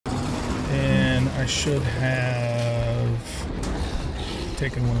I should have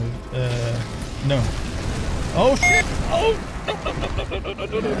taken one of no. Oh shit! Oh!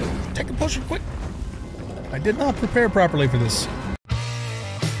 No. Take a potion quick! I did not prepare properly for this.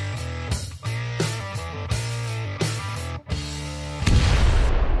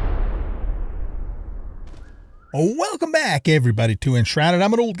 Welcome back, everybody, to Enshrouded.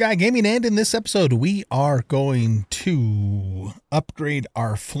 I'm anoldguygaming, and in this episode, we are going to upgrade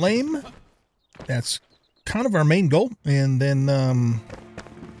our flame. That's kind of our main goal, and then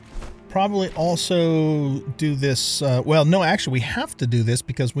probably also do this. Well, no, actually, we have to do this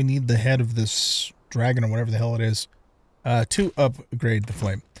because we need the head of this dragon or whatever the hell it is to upgrade the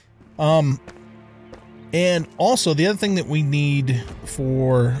flame. And also, the other thing that we need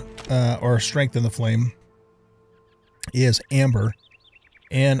for or strengthen the flame is amber,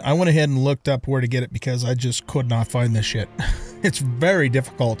 and I went ahead and looked up where to get it because I just could not find this shit. It's very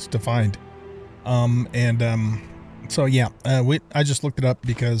difficult to find, so yeah, I just looked it up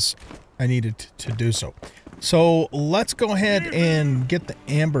because I needed to do so. So let's go ahead and get the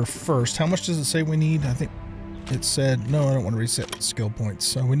amber first. How much does it say we need? I think it said, no, I don't want to reset skill points,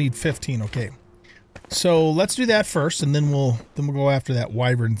 so we need 15. Okay, so let's do that first, and then we'll go after that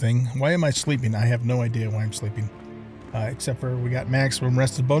wyvern thing. Why am I sleeping? I have no idea why I'm sleeping. Except for we got maximum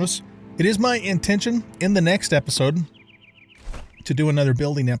rested bonus. It is my intention in the next episode to do another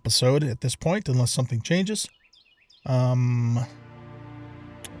building episode at this point, unless something changes. Yeah,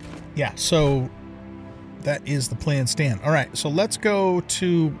 so that is the plan stand. All right, so let's go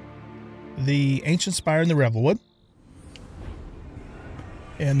to the Ancient Spire in the Revelwood.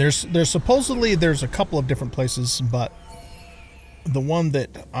 And there's supposedly there's a couple of different places, but the one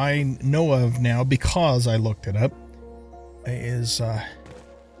that I know of now, because I looked it up, is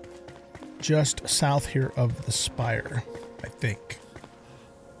just south here of the spire, I think.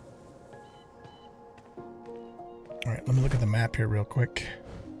 All right, let me look at the map here real quick.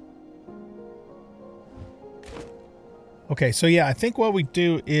 Okay, so yeah, I think what we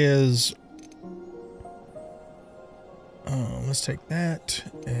do is let's take that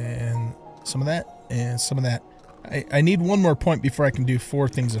and some of that and some of that. I need one more point before I can do 4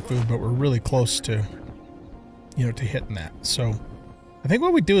 things of food, but we're really close to, you know, to hitting that. So I think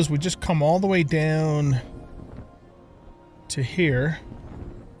what we do is we just come all the way down to here,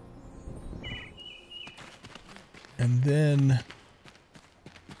 and then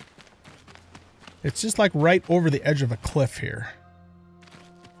it's just like right over the edge of a cliff here,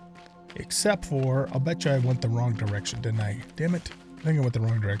 except for I'll bet you I went the wrong direction, didn't I? Damn it, I think I went the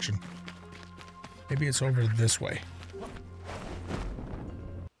wrong direction. Maybe it's over this way.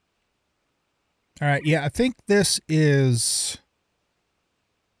 All right, yeah, I think this is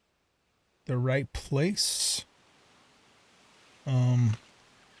the right place.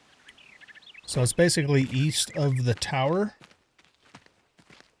 So it's basically east of the tower.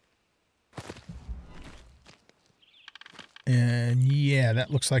 And yeah,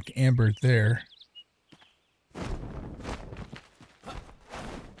 that looks like amber there.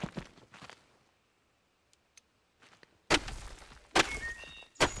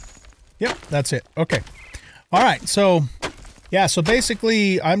 Yep, that's it. Okay. All right. So, yeah. So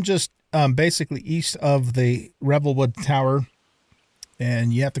basically, I'm just basically east of the Revelwood Tower,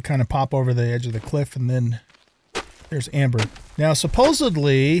 and you have to kind of pop over the edge of the cliff, and then there's amber. Now,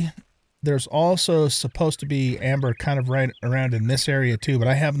 supposedly, there's also supposed to be amber kind of right around in this area too, but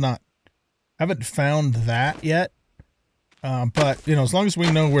I haven't found that yet. But you know, as long as we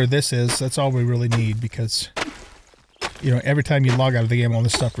know where this is, that's all we really need, because you know, every time you log out of the game, all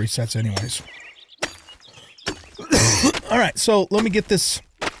this stuff resets anyways. All right, so let me get this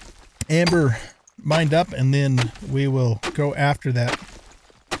amber mined up, and then we will go after that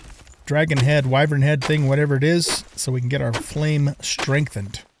dragon head, wyvern head thing, whatever it is, so we can get our flame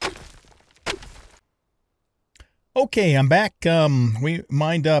strengthened. Okay, I'm back. We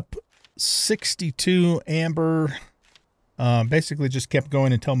mined up 62 amber. Basically just kept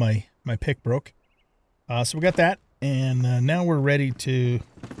going until my pick broke. So we got that. And now we're ready to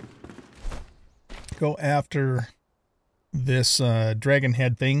go after this dragon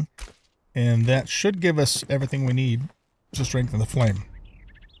head thing. And that should give us everything we need to strengthen the flame.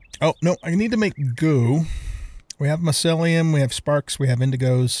 Oh, no, I need to make goo. We have mycelium, we have sparks, we have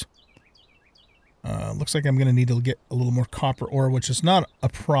indigos. Looks like I'm going to need to get a little more copper ore, which is not a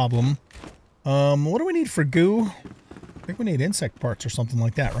problem. What do we need for goo? I think we need insect parts or something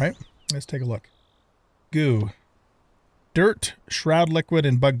like that, right? Let's take a look. Goo. Dirt, shroud liquid,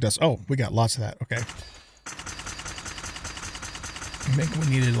 and bug dust. Oh, we got lots of that. Okay. I think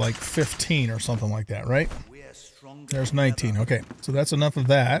we needed like 15 or something like that, right? There's 19. Okay, so that's enough of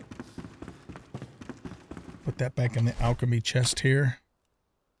that. Put that back in the alchemy chest here.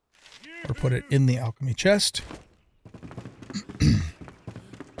 Or put it in the alchemy chest.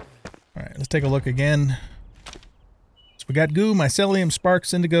 Alright, let's take a look again. So we got goo, mycelium,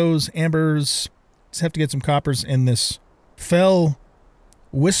 sparks, indigos, ambers. Just have to get some coppers in this fell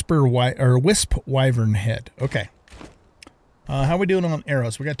Wispwyvern head. Okay. How are we doing on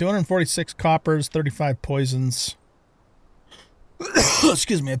arrows? We got 246 coppers, 35 poisons.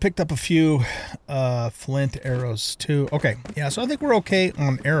 Excuse me, I picked up a few flint arrows too. Okay, yeah, so I think we're okay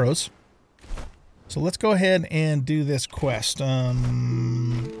on arrows. So let's go ahead and do this quest.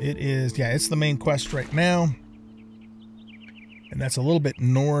 It's the main quest right now. And that's a little bit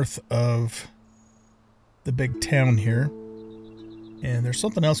north of the big town here. And there's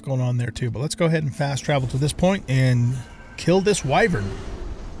something else going on there too. But let's go ahead and fast travel to this point and kill this wyvern.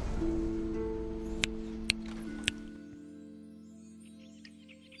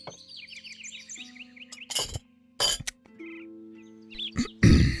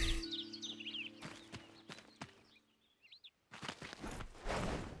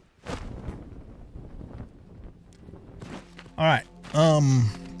 All right,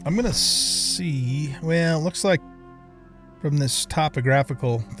 I'm gonna see, well, it looks like from this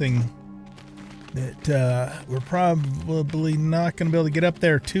topographical thing that we're probably not gonna be able to get up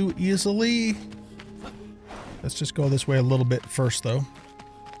there too easily. Let's just go this way a little bit first though.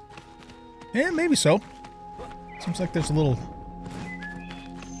 Yeah, maybe so. Seems like there's a little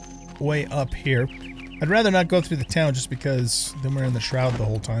way up here. I'd rather not go through the town just because then we're in the shroud the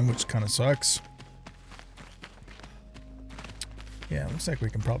whole time, which kind of sucks. Yeah, looks like we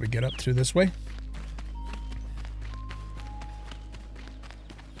can probably get up through this way.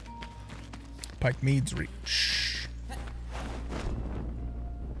 Pike Mead's Reach.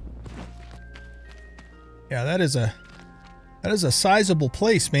 Yeah, that is a sizable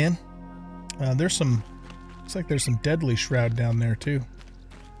place, man. There's some, looks like there's some deadly shroud down there too.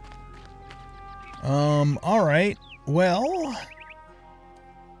 All right. Well,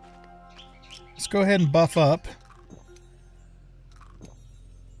 let's go ahead and buff up.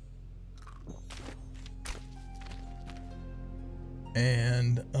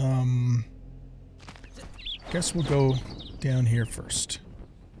 And, guess we'll go down here first.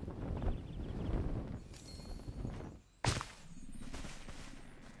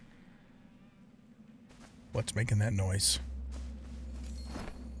 What's making that noise?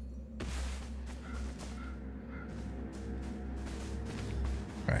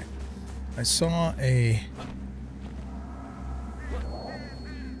 All right. I saw a...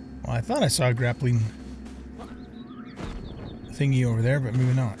 Well, I thought I saw a grappling thingy over there, but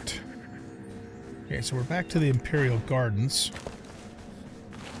maybe not. Okay, so we're back to the Imperial Gardens.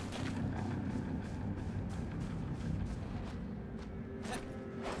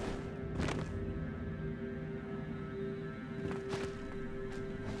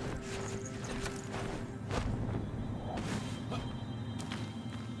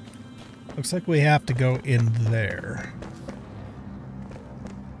 Looks like we have to go in there.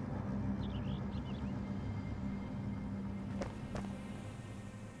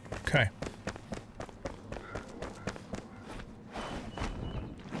 Okay.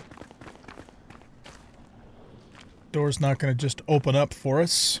 Door's not going to just open up for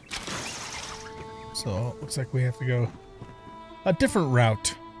us. So it looks like we have to go a different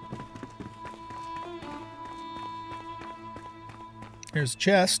route. Here's a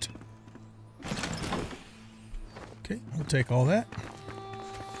chest. Okay, we'll take all that.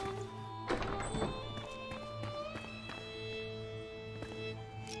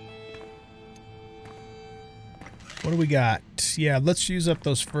 What do we got? Yeah, let's use up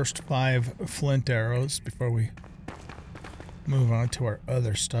those first 5 flint arrows before we move on to our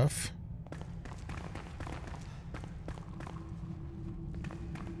other stuff.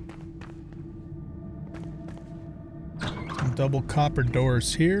 Some double copper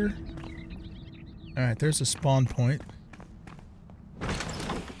doors here. Alright, there's a spawn point.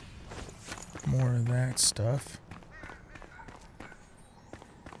 More of that stuff.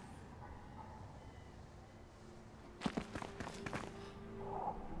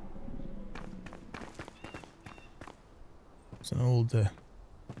 It's an old,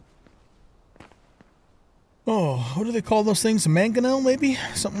 oh, what do they call those things? A mangonel, maybe?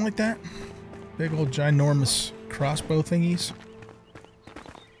 Something like that? Big old ginormous crossbow thingies.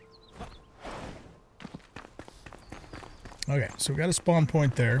 Okay, so we got a spawn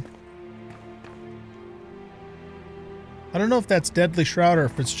point there. I don't know if that's Deadly Shroud or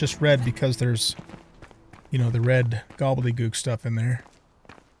if it's just red because there's, you know, the red gobbledygook stuff in there.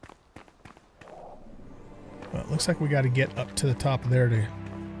 Well, it looks like we got to get up to the top there to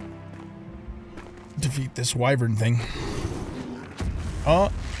defeat this wyvern thing.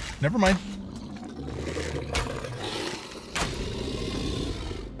 Oh, never mind.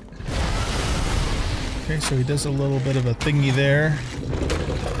 Okay, so he does a little bit of a thingy there.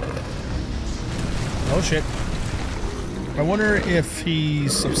 Oh shit. I wonder if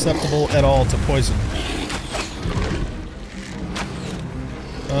he's susceptible at all to poison.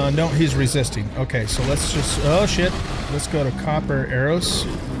 No, he's resisting. Okay, so let's just... Oh shit. Let's go to copper arrows.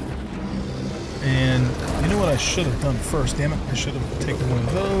 And you know what I should have done first? Damn it. I should have taken one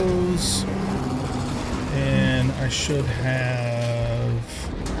of those. And I should have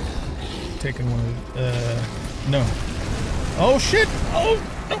taken one of... no. Oh shit! Oh!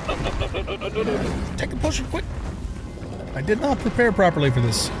 No. Take a potion quick! I did not prepare properly for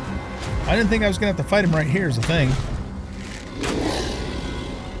this. I didn't think I was going to have to fight him right here is the thing.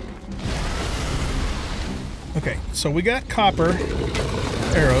 Okay, so we got copper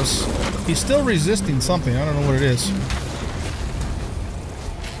arrows. He's still resisting something. I don't know what it is.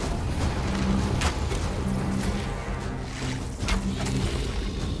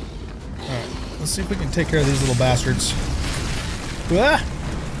 Alright, let's see if we can take care of these little bastards. Ah!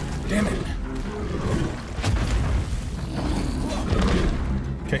 Damn it.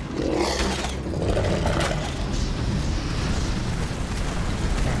 Okay.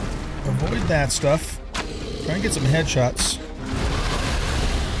 Right. Avoid that stuff. Try and get some headshots.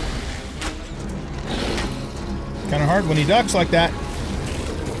 Kind of hard when he ducks like that.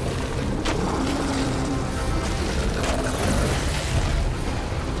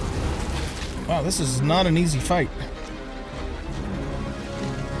 Wow, this is not an easy fight.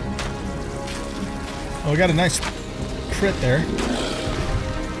 Oh, we got a nice crit there.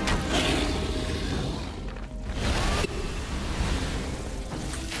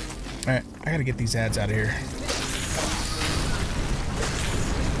 Alright, I gotta get these ads out of here.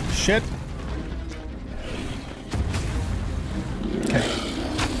 Shit. Okay.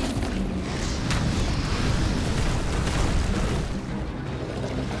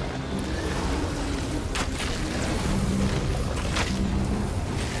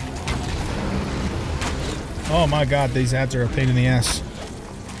 Oh my god, these ads are a pain in the ass.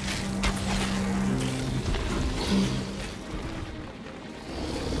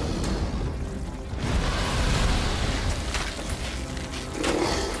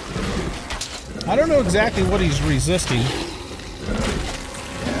 I don't know exactly what he's resisting.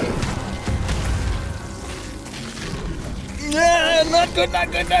 Not good,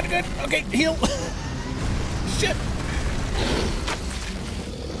 not good, not good. Okay, heal. Shit.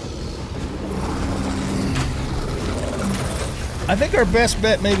 I think our best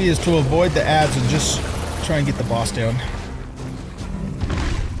bet maybe is to avoid the ads and just try and get the boss down.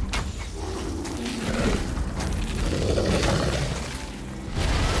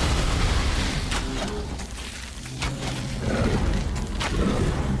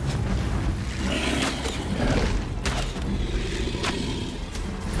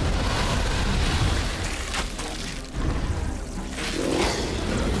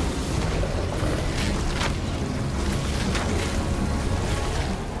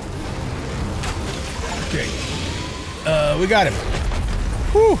 We got him.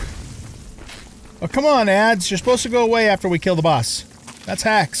 Whew. Oh, come on, ads. You're supposed to go away after we kill the boss. That's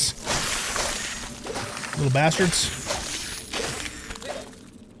hacks. Little bastards.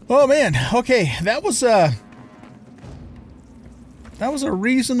 Oh, man. Okay, that was a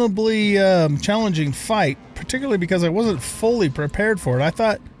reasonably challenging fight, particularly because I wasn't fully prepared for it. I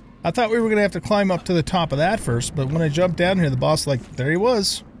thought we were going to have to climb up to the top of that first, but when I jumped down here, the boss, like, there he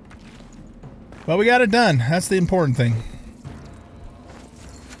was. Well, we got it done. That's the important thing.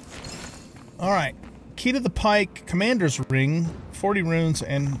 Alright, key to the pike, commander's ring, 40 runes,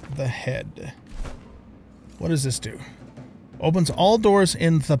 and the head. What does this do? Opens all doors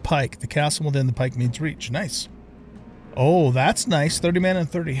in the pike. The castle within the pike means reach. Nice. Oh, that's nice. 30 mana and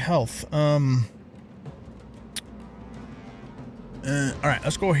 30 health. Alright,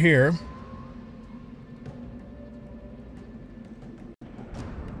 let's go here.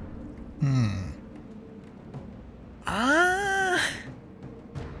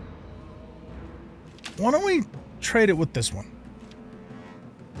 Why don't we trade it with this one?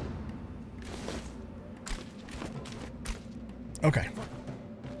 Okay.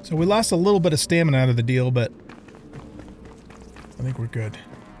 So we lost a little bit of stamina out of the deal, but I think we're good.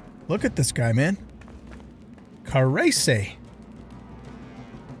 Look at this guy, man. Carese.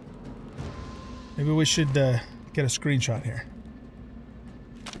 Maybe we should get a screenshot here.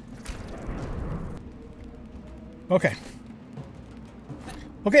 Okay.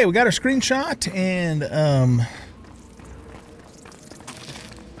 Okay, we got our screenshot, and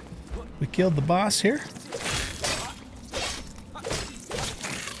We killed the boss here.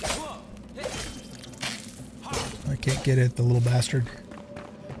 I can't get it, the little bastard.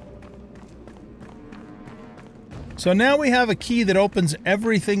 So now we have a key that opens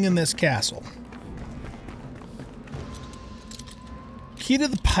everything in this castle. Key to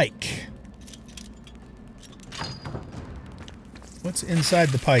the pike. What's inside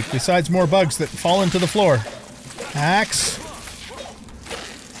the pike besides more bugs that fall into the floor? Axe.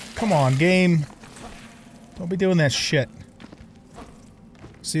 Come on, game. Don't be doing that shit.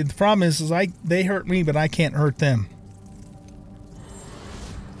 See, the problem is they hurt me, but I can't hurt them.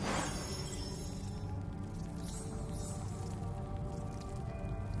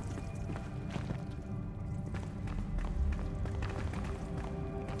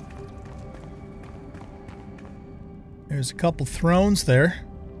 There's a couple thrones there.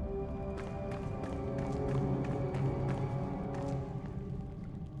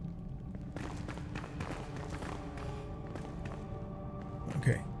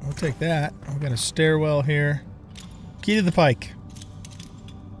 Okay, we'll take that. We've got a stairwell here. Key to the pike.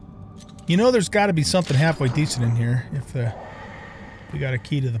 You know there's got to be something halfway decent in here if we got a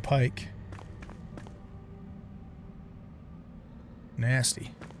key to the pike.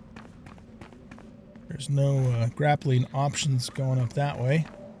 Nasty. There's no grappling options going up that way.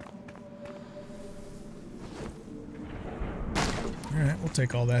 Alright, we'll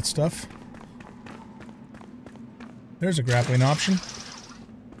take all that stuff. There's a grappling option.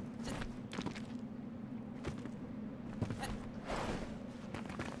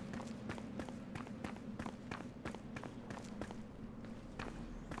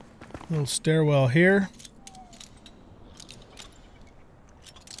 Little stairwell here.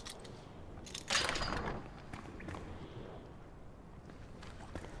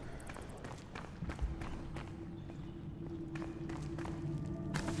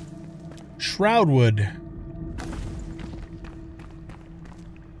 Enshrouded.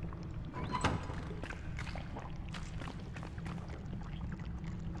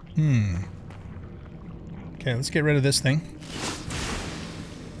 Okay, let's get rid of this thing.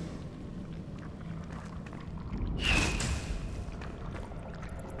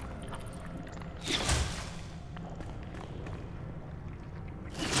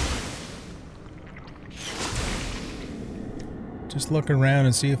 Just look around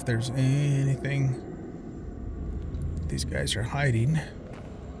and see if there's anything these guys are hiding.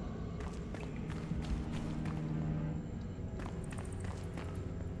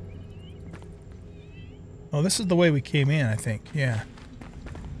 Oh, this is the way we came in, I think. Yeah.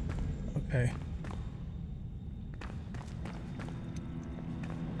 Okay.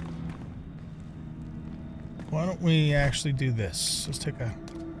 Why don't we actually do this? Let's take one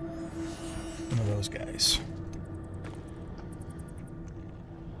of those guys.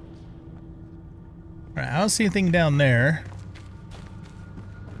 Alright, I don't see anything down there.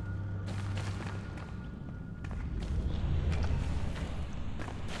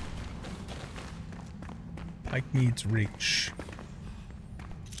 Pike needs reach.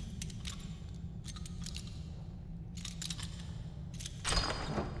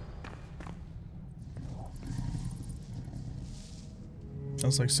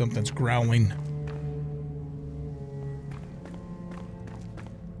 Sounds like something's growling.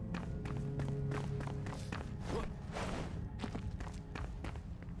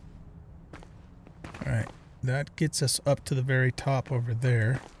 Alright, that gets us up to the very top over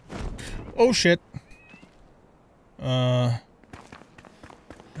there. Oh shit!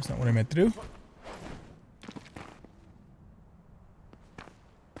 That's not what I meant to do.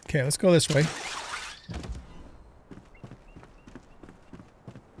 Okay, let's go this way.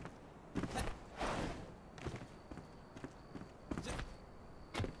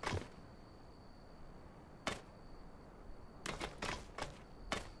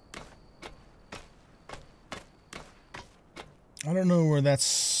 I don't know where that's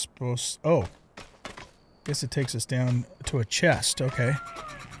supposed... Oh. Guess it takes us down to a chest. Okay.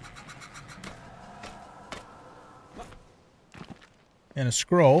 And a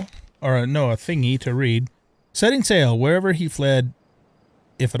scroll. Or, no, a thingy to read. Setting sail. Wherever he fled,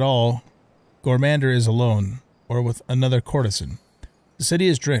 if at all, Gormander is alone, or with another courtesan. The city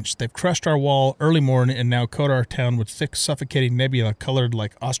is drenched. They've crushed our wall early morn and now coat our town with thick, suffocating nebula colored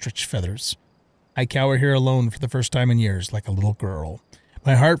like ostrich feathers. I cower here alone for the first time in years, like a little girl.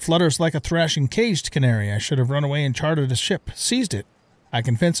 My heart flutters like a thrashing caged canary. I should have run away and chartered a ship, seized it. I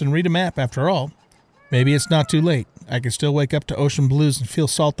can fence and read a map after all. Maybe it's not too late. I can still wake up to ocean blues and feel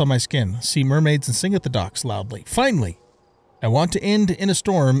salt on my skin, see mermaids and sing at the docks loudly. Finally! I want to end in a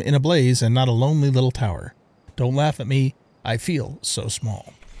storm, in a blaze, and not a lonely little tower. Don't laugh at me. I feel so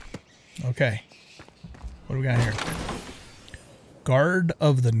small. Okay. What do we got here? Guard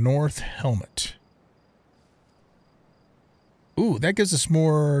of the North helmet. Ooh, that gives us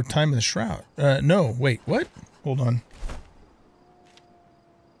more time in the shroud. No, wait, what? Hold on.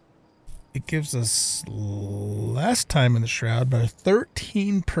 It gives us less time in the shroud, but a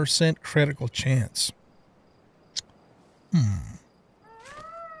 13% critical chance.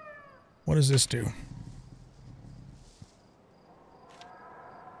 What does this do?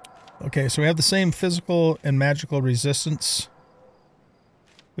 Okay, so we have the same physical and magical resistance.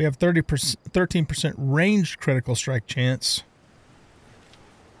 We have 13% ranged critical strike chance.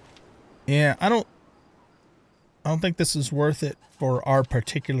 Yeah, I don't think this is worth it for our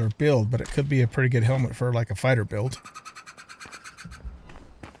particular build, but it could be a pretty good helmet for like a fighter build.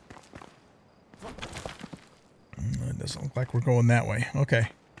 It doesn't look like we're going that way. Okay.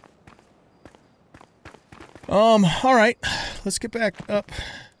 All right. Let's get back up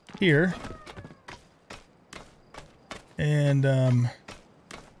here. And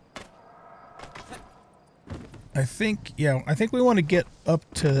I think we want to get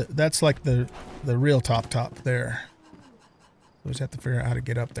up to, that's like the real top there. We just have to figure out how to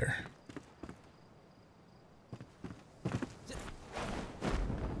get up there.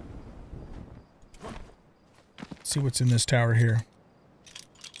 See what's in this tower here.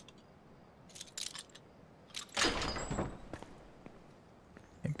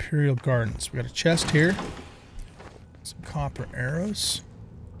 Imperial Gardens. We got a chest here. Some copper arrows.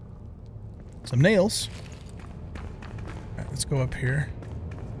 Some nails. All right, let's go up here.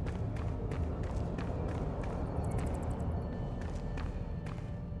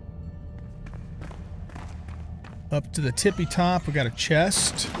 Up to the tippy top, we got a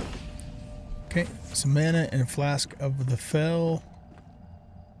chest. Okay, some mana and a flask of the fell.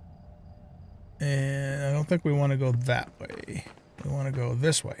 And I don't think we want to go that way. We want to go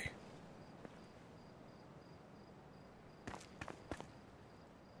this way.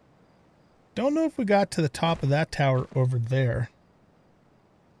 Don't know if we got to the top of that tower over there.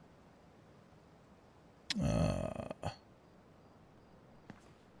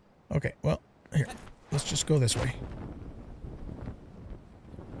 Okay, well, here. Let's just go this way.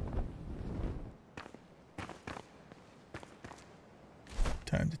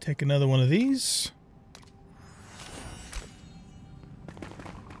 Time to take another one of these.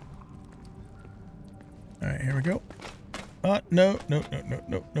 All right, here we go. No.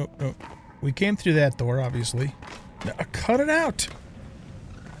 We came through that door, obviously. No, cut it out!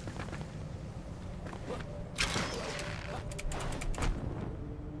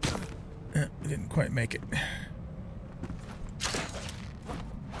 We didn't quite make it.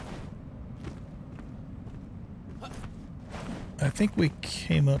 I think we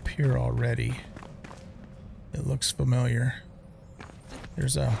came up here already. It looks familiar.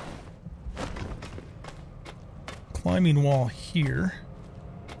 There's a climbing wall here.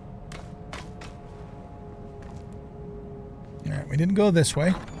 Alright, we didn't go this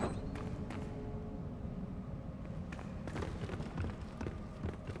way.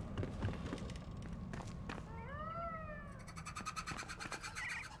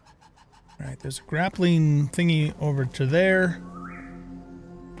 Alright, there's a grappling thingy over to there.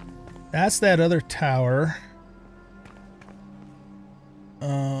 That's that other tower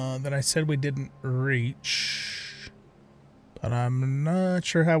that I said we didn't reach. But I'm not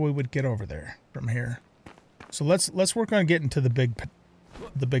sure how we would get over there from here. So let's work on getting to the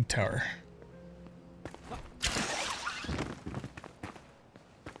big tower.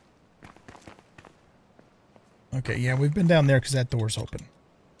 Okay, yeah, we've been down there because that door's open.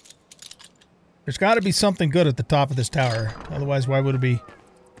 There's got to be something good at the top of this tower. Otherwise, why would it be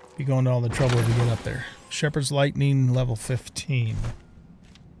going to all the trouble to get up there? Shepherd's Lightning, level 15.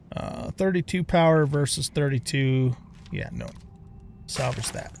 32 power versus 32. Yeah, no.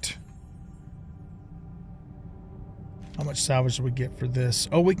 Salvage that. How much salvage do we get for this?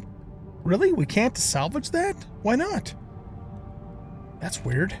 Oh, really? We can't salvage that? Why not? That's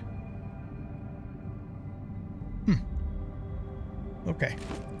weird. Okay.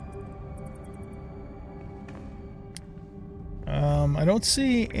 I don't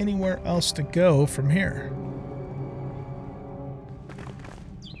see anywhere else to go from here.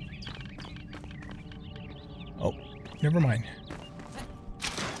 Oh, never mind.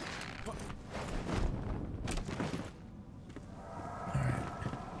 Alright.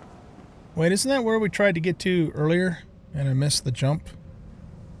 Wait, isn't that where we tried to get to earlier? And I missed the jump?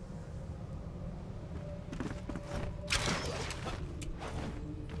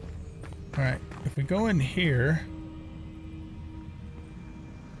 Alright, if we go in here...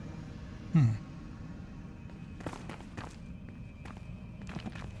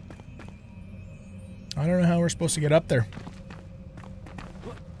 I don't know how we're supposed to get up there.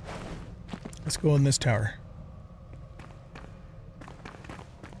 Let's go in this tower.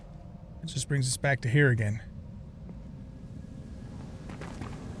 It just brings us back to here again.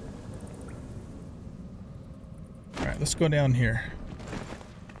 Alright, let's go down here.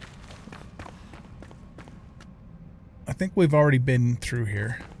 I think we've already been through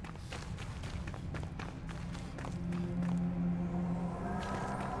here.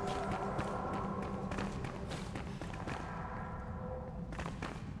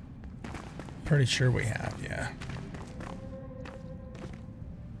 Pretty sure we have, yeah.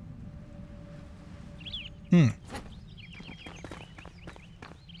 Okay,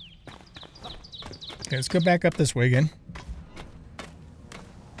 let's go back up this way again.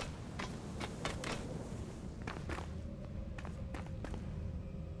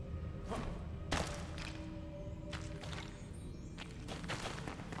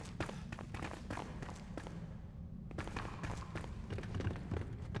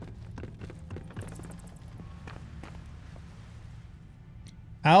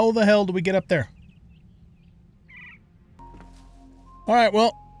 How the hell do we get up there? Alright,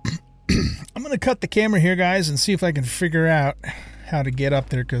 well, I'm going to cut the camera here, guys, and see if I can figure out how to get up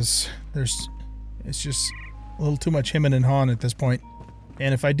there, because it's just a little too much hemming and hawing at this point.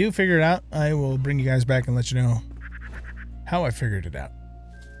 And if I do figure it out, I will bring you guys back and let you know how I figured it out.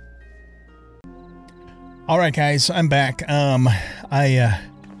 Alright, guys, I'm back. I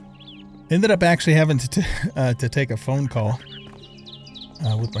ended up actually having to take a phone call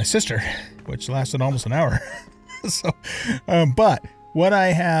with my sister, which lasted almost an hour. So, but what I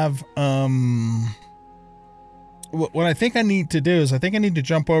have, what I think I need to do is I think I need to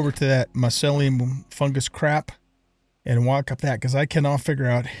jump over to that mycelium fungus crap and walk up that, because I cannot figure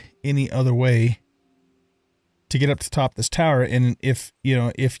out any other way to get up to the top of this tower. And if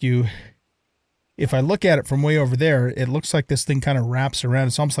I look at it from way over there, it looks like this thing kind of wraps around.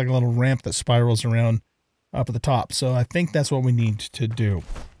 It's almost like a little ramp that spirals around up at the top. So I think that's what we need to do.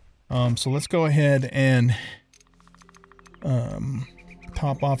 So let's go ahead and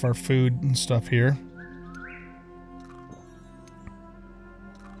top off our food and stuff here.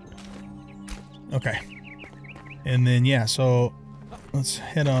 Okay. And then, yeah, so let's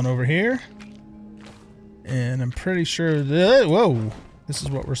head on over here. And I'm pretty sure that, whoa, this is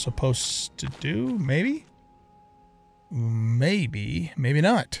what we're supposed to do, maybe? Maybe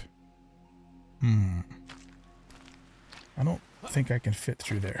not. I don't think I can fit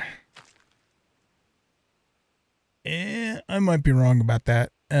through there. I might be wrong about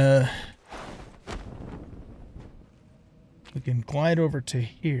that. We can glide over to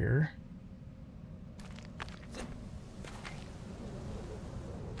here.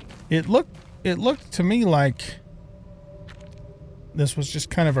 It looked to me like this was just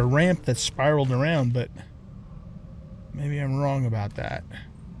kind of a ramp that spiraled around, but maybe I'm wrong about that.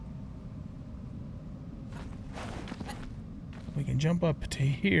 We can jump up to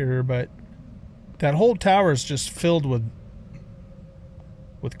here, but that whole tower is just filled with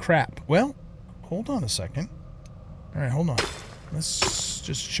crap. Well, hold on a second. All right, hold on. Let's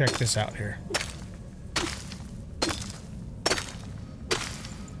just check this out here.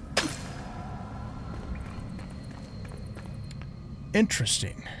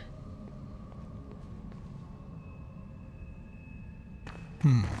 Interesting.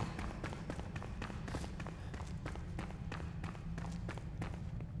 I'm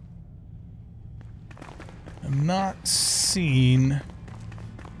not seeing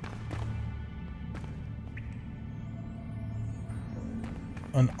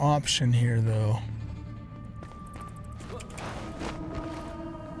an option here, though.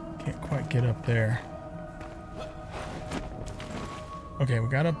 Can't quite get up there. Okay, we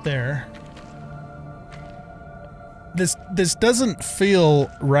got up there. This doesn't feel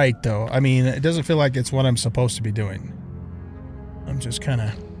right, though. I mean, it doesn't feel like it's what I'm supposed to be doing. I'm just kind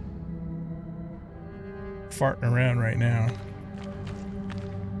of farting around right now.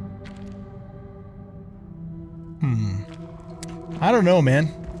 I don't know,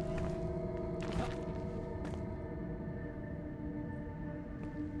 man.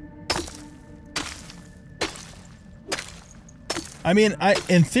 I mean,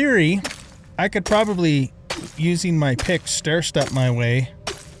 in theory, I could probably, using my pick, stair-step my way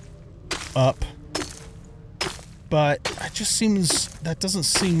up. But it just seems, that doesn't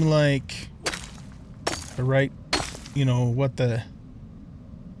seem like the right, you know, what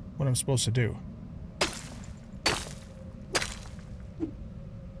I'm supposed to do.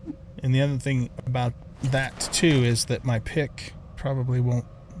 And the other thing about that too is that my pick probably won't,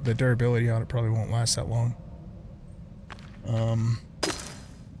 the durability on it probably won't last that long.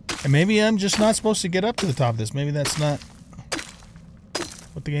 And maybe I'm just not supposed to get up to the top of this. Maybe that's not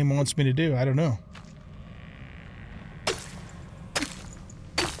what the game wants me to do. I don't know.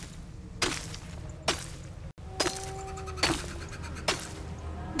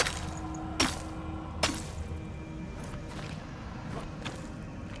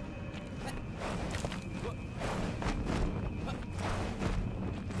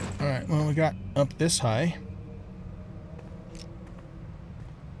 Alright, well, we got up this high.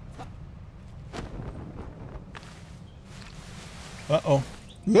 Uh-oh.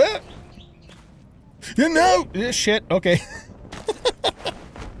 Ah! No! Shit, okay.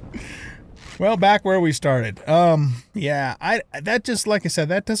 Well, back where we started. Yeah, that just, like I said,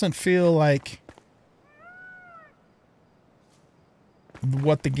 that doesn't feel like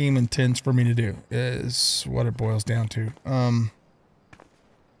what the game intends for me to do, is what it boils down to.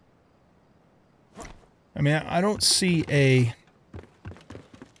 I mean, I don't see a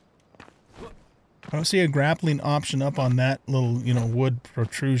grappling option up on that little, you know, wood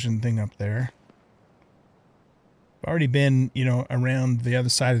protrusion thing up there. I've already been, you know, around the other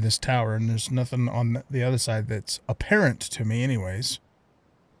side of this tower, and there's nothing on the other side that's apparent to me anyways.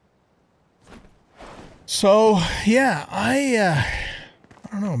 So, yeah, I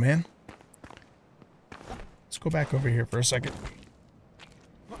don't know, man. Let's go back over here for a second.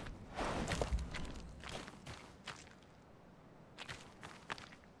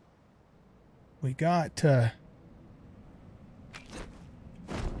 We got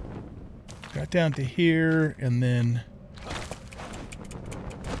down to here, and then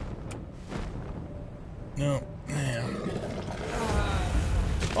no, man.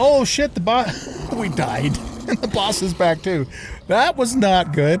 Oh shit! The boss, we died, and the boss is back too. That was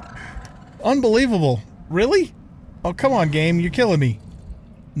not good. Unbelievable. Really? Oh come on, game, you're killing me.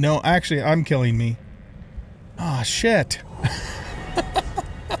 No, actually, I'm killing me. Ah, shit.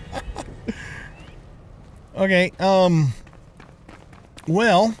 Okay, well,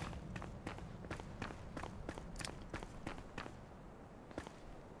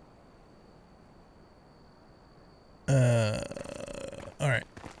 alright.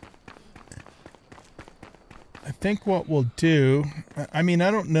 I think what we'll do, I mean,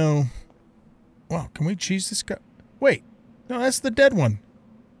 I don't know. Wow, can we cheese this guy? Wait, no, that's the dead one.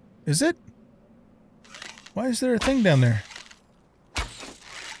 Is it? Why is there a thing down there?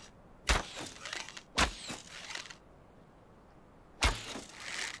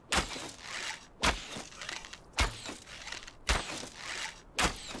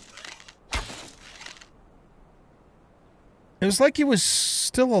 It was like he was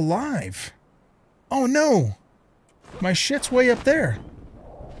still alive. Oh no! My shit's way up there.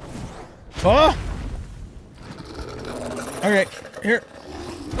 Oh! Okay, here.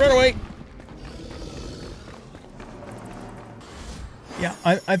 Run away! Yeah,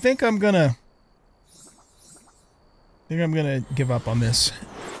 I think I'm gonna give up on this.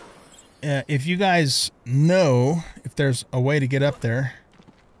 If you guys know if there's a way to get up there,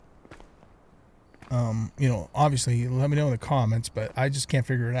 you know, obviously let me know in the comments, but I just can't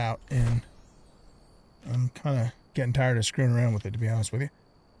figure it out, and I'm kind of getting tired of screwing around with it, to be honest with you.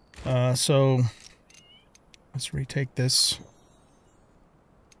 So let's retake this.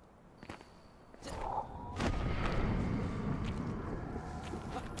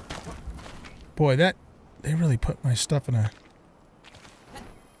 Boy, they really put my stuff in a...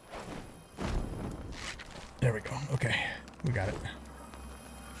 There we go. Okay, we got it.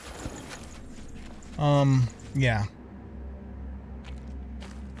 Yeah.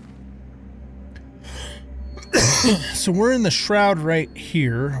 So we're in the shroud right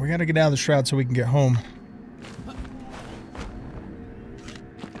here. We gotta get out of the shroud so we can get home.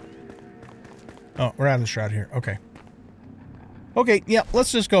 Oh, we're out of the shroud here. Okay. Okay, yeah,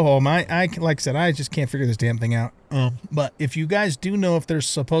 let's just go home. I like I said, I just can't figure this damn thing out. But if you guys do know if there's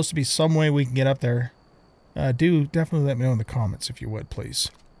supposed to be some way we can get up there, do definitely let me know in the comments if you would, please.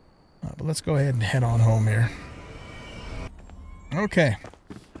 But let's go ahead and head on home here. Okay.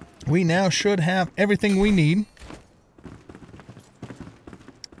 We now should have everything we need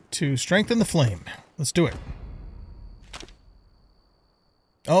to strengthen the flame. Let's do it.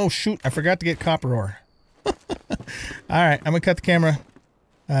 Oh, shoot. I forgot to get copper ore. Alright, I'm going to cut the camera,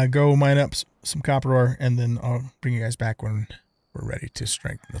 go mine up some copper ore, and then I'll bring you guys back when we're ready to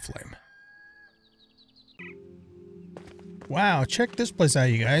strengthen the flame. Wow, check this place out,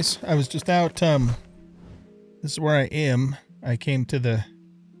 you guys. I was just out, this is where I am. I came to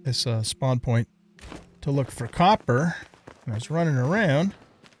this spawn point to look for copper, and I was running around.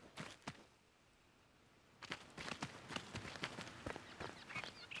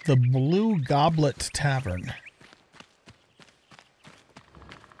 The Blue Goblet Tavern.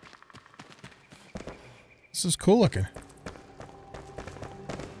 This is cool looking.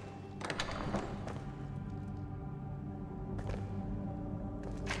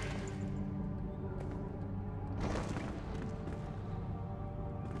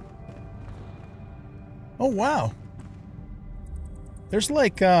 Oh, wow. There's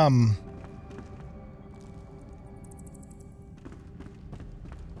like,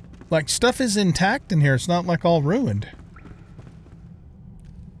 stuff is intact in here. It's not like all ruined.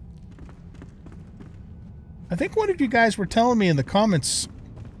 I think one of you guys were telling me in the comments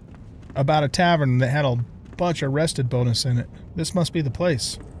about a tavern that had a bunch of rested bonus in it. This must be the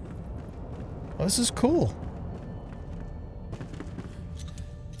place. Oh, this is cool.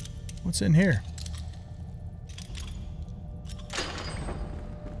 What's in here?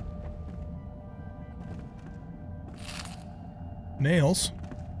 Nails.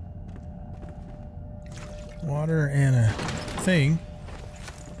 Water and a thing.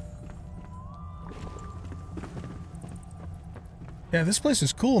 Yeah, this place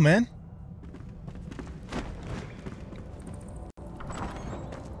is cool, man.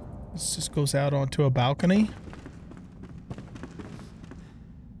 This just goes out onto a balcony.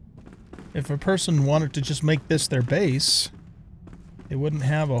 If a person wanted to just make this their base, they wouldn't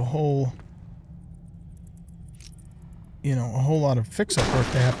have a whole, you know, a whole lot of fix-up work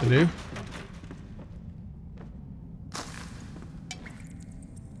they have to do.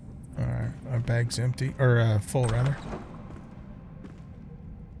 Alright, our bag's empty, or full rather.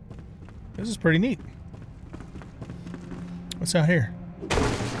 This is pretty neat. What's out here?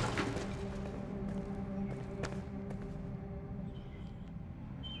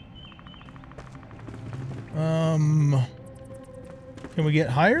 Can we get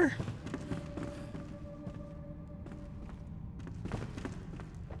higher?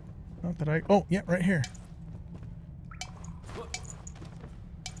 Not that I... Oh, yeah, right here.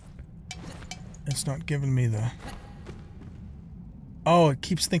 It's not giving me the... Oh, it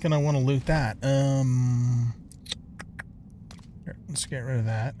keeps thinking I want to loot that. Here, let's get rid of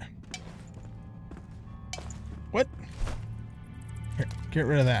that. What? Here, get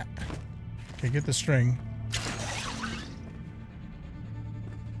rid of that. Okay, get the string.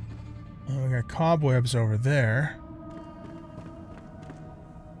 Oh, we got cobwebs over there.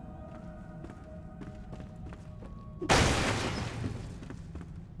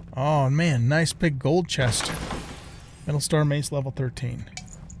 Oh, man, nice big gold chest. Metal Star Mace level 13.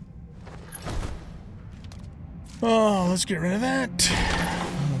 Oh, let's get rid of that.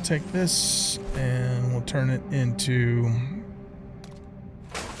 We'll take this and we'll turn it into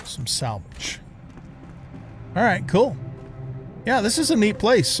some salvage. All right, cool. Yeah, this is a neat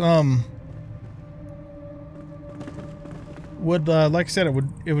place. Like I said,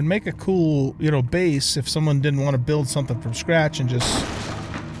 it would make a cool, you know, base if someone didn't want to build something from scratch and just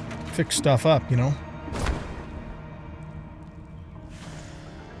fix stuff up, you know.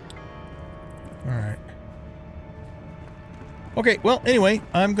 Alright. Okay, well, anyway,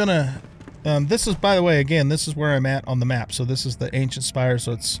 I'm gonna... this is, by the way, again, this is where I'm at on the map. So this is the Ancient Spire,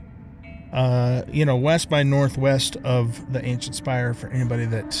 so it's, you know, west by northwest of the Ancient Spire for anybody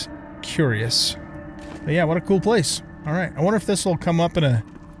that's curious. But yeah, what a cool place. Alright, I wonder if this will come up in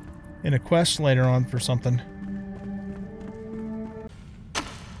a quest later on for something.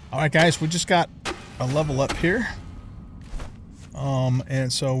 Alright guys, we just got a level up here.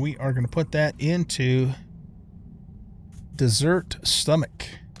 And so we are going to put that into Dessert Stomach.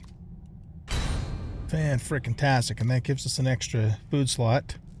 Fan-frickin-tastic. And that gives us an extra food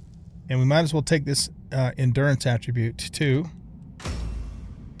slot. And we might as well take this endurance attribute too.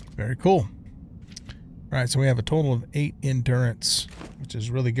 Very cool. Alright, so we have a total of 8 endurance, which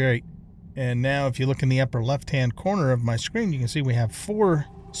is really great. And now if you look in the upper left-hand corner of my screen, you can see we have 4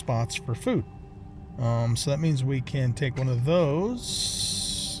 spots for food. So that means we can take one of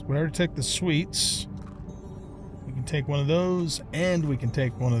those. We already took the sweets. We can take one of those, and we can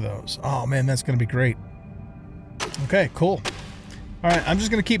take one of those. Oh man, that's going to be great. Okay, cool. Alright, I'm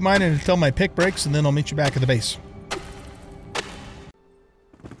just going to keep mining until my pick breaks, and then I'll meet you back at the base.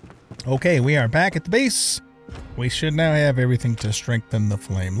 Okay, we are back at the base. We should now have everything to strengthen the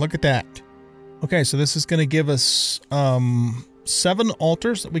flame. Look at that. Okay, so this is going to give us 7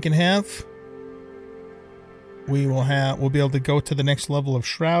 altars that we can have. We'll be able to go to the next level of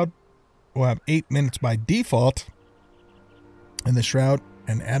Shroud. We'll have 8 minutes by default in the Shroud,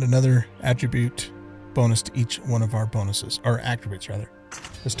 and add another attribute bonus to each one of our bonuses, or attributes rather.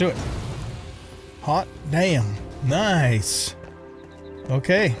 Let's do it. Hot damn. Nice.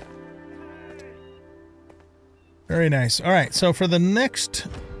 Okay. Very nice. All right, so for the next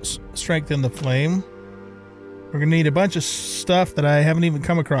Strengthen the Flame, we're going to need a bunch of stuff that I haven't even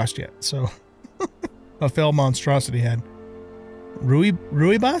come across yet. So a fell monstrosity head.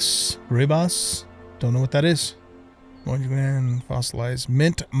 Ruibas? Don't know what that is. Fossilized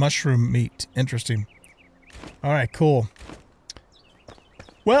mint mushroom meat. Interesting. All right, cool.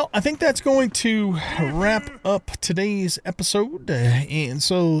 Well, I think that's going to wrap up today's episode. And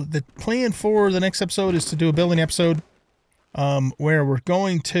so the plan for the next episode is to do a building episode where we're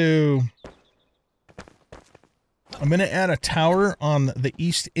going to... I'm going to add a tower on the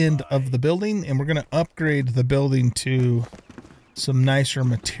east end of the building, and we're going to upgrade the building to some nicer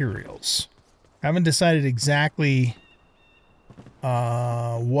materials. I haven't decided exactly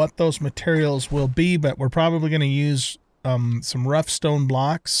what those materials will be, but we're probably going to use some rough stone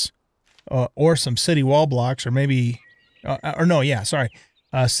blocks or some city wall blocks, or maybe...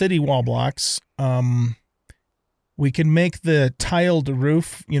 city wall blocks. We can make the tiled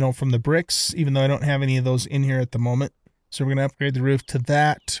roof, you know, from the bricks, even though I don't have any of those in here at the moment. So we're going to upgrade the roof to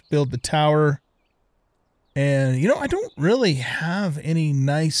that, build the tower. And, you know, I don't really have any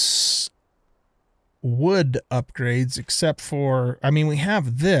nice wood upgrades except for, I mean, we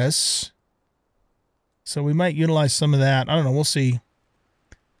have this. So we might utilize some of that. I don't know. We'll see.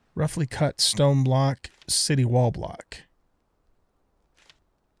 Roughly cut stone block, city wall block.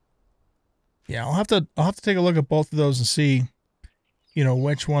 Yeah, I'll have to take a look at both of those and see, you know,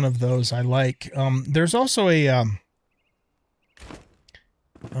 which one of those I like. There's also a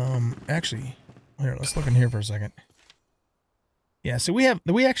actually, here, let's look in here for a second. Yeah, so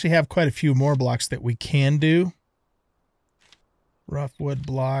we actually have quite a few more blocks that we can do. Rough wood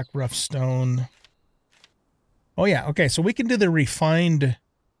block, rough stone. Oh yeah, okay, so we can do the refined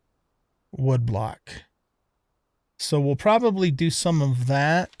wood block. So we'll probably do some of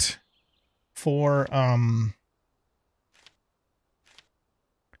that for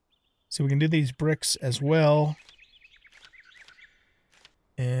so we can do these bricks as well.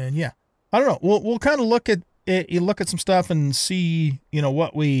 And yeah, I don't know, we'll kind of look at it, look at some stuff and see, you know,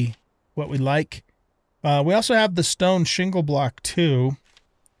 what we like. We also have the stone shingle block too,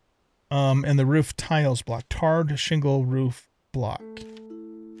 and the roof tiles block, tarred shingle roof block.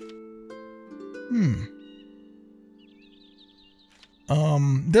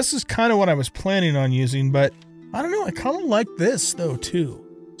 This is kind of what I was planning on using, but I don't know. I kind of like this though too.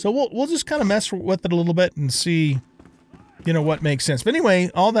 So we'll just kind of mess with it a little bit and see, you know, what makes sense. But anyway,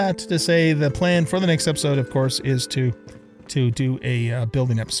 all that to say, the plan for the next episode, of course, is to do a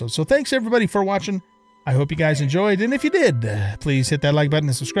building episode. So thanks everybody for watching. I hope you guys enjoyed, and if you did, please hit that like button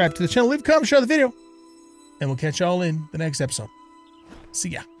and subscribe to the channel. Leave a comment, share the video, and we'll catch y'all in the next episode. See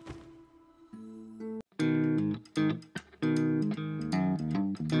ya.